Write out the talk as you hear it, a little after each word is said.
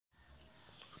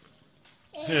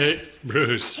Hey,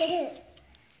 Bruce.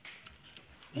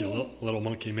 You little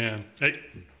monkey man. Hey,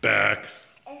 back.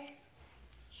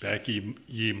 Back,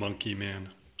 ye monkey man.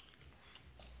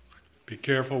 Be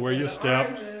careful where you step.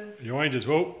 Oranges. The oranges,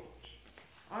 whoa.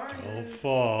 Oranges. Don't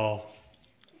fall.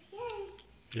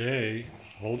 Yay.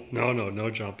 Hold, no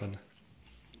jumping.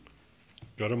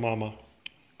 Go to mama.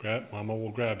 Mama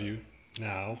will grab you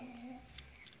now.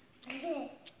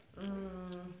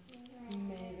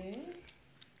 Maybe.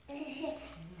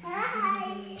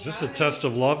 Is this a test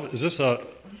of love? Is this a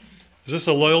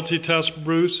loyalty test,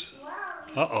 Bruce?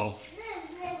 Uh-oh.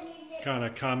 What kind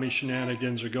of commie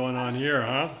shenanigans are going on here,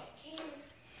 huh?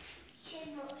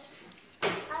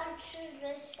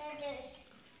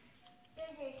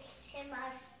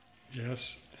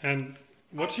 Yes. And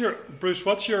Bruce,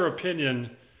 what's your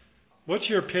opinion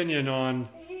on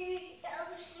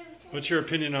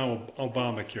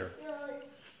Obamacare?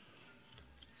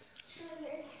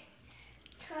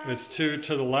 It's two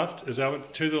to the left? Is that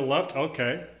what, two to the left?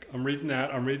 Okay. I'm reading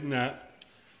that.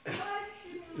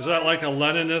 Is that like a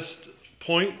Leninist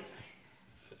point?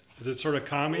 Is it sort of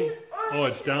commie? Oh,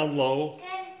 it's down low.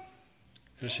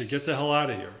 And it should get the hell out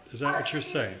of here. Is that what you're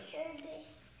saying?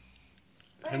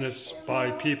 And it's by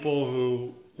people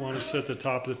who want to sit at the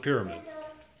top of the pyramid.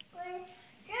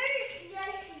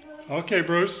 Okay,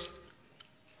 Bruce.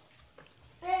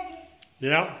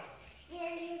 Yeah?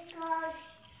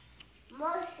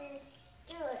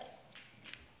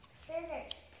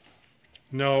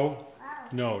 No,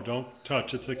 don't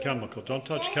touch. It's a chemical. Don't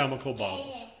touch chemical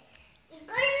bottles.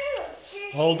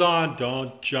 Hold on,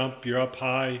 don't jump. You're up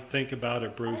high. Think about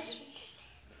it, Bruce.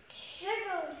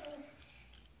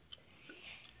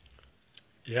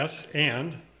 Yes,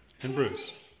 and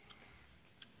Bruce.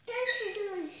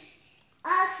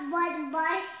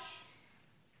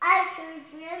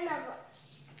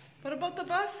 What about the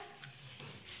bus?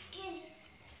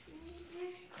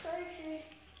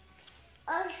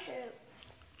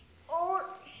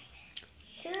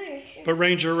 But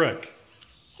Ranger Rick.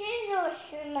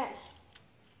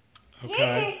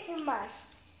 Okay.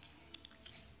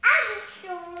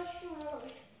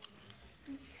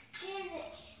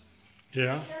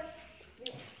 Yeah.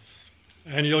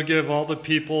 And you'll give all the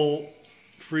people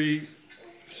free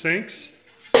sinks?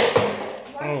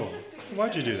 Oh,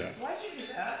 why'd you do that? Why'd you do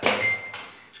that?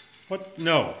 What?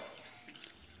 No.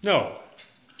 No.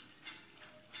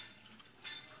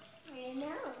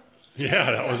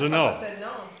 Yeah, that was a no. I said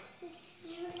no.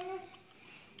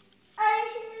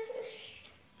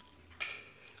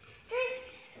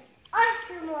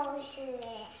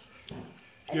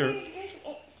 Here.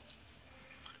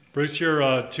 Bruce,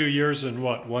 you're 2 years and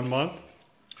what, 1 month?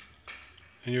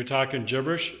 And you're talking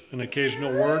gibberish, an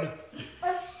occasional word?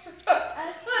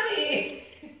 Honey!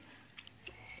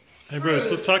 Hey Bruce,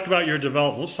 let's talk about your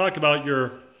development. Let's talk about your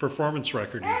performance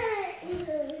record.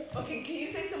 Okay, can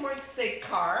you say some words? Say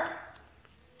car.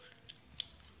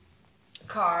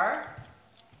 Car.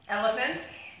 Elephant.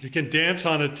 You can dance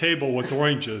on a table with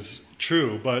oranges,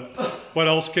 true, but what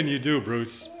else can you do,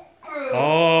 Bruce?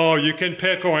 Oh, you can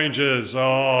pick oranges.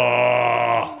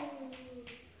 Oh.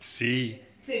 See?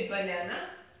 Say banana.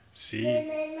 See?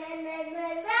 Say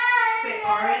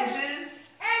oranges.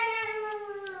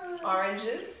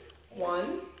 Oranges.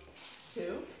 1,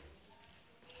 2.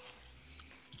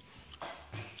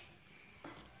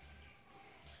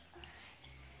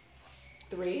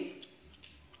 Three.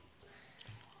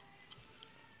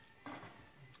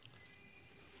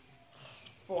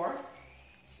 4.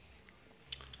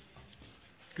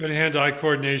 Good hand-eye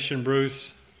coordination,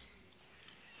 Bruce.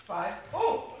 5.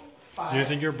 Oh! 5.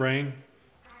 Using your brain.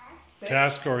 6.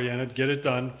 Task-oriented. Get it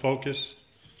done. Focus.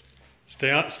 Stay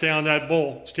on that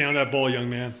bowl. Stay on that bowl, young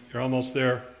man. You're almost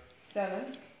there.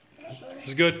 7. This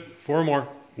is good. 4 more.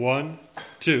 1,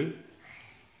 2.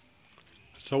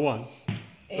 So 1.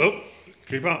 8. Oh,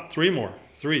 keep on. 3 more.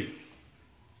 3.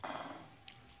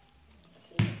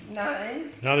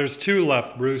 9. Now there's 2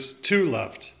 left, Bruce. 2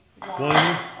 left. 1.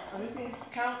 Let me see.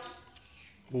 Count.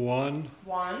 1.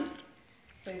 1.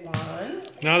 Say 1.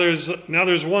 Now there's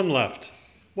 1 left.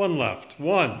 1 left.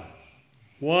 1.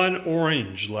 1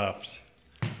 orange left.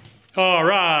 All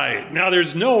right. Now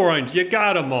there's no orange. You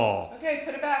got them all. Okay,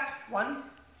 put it back. 1.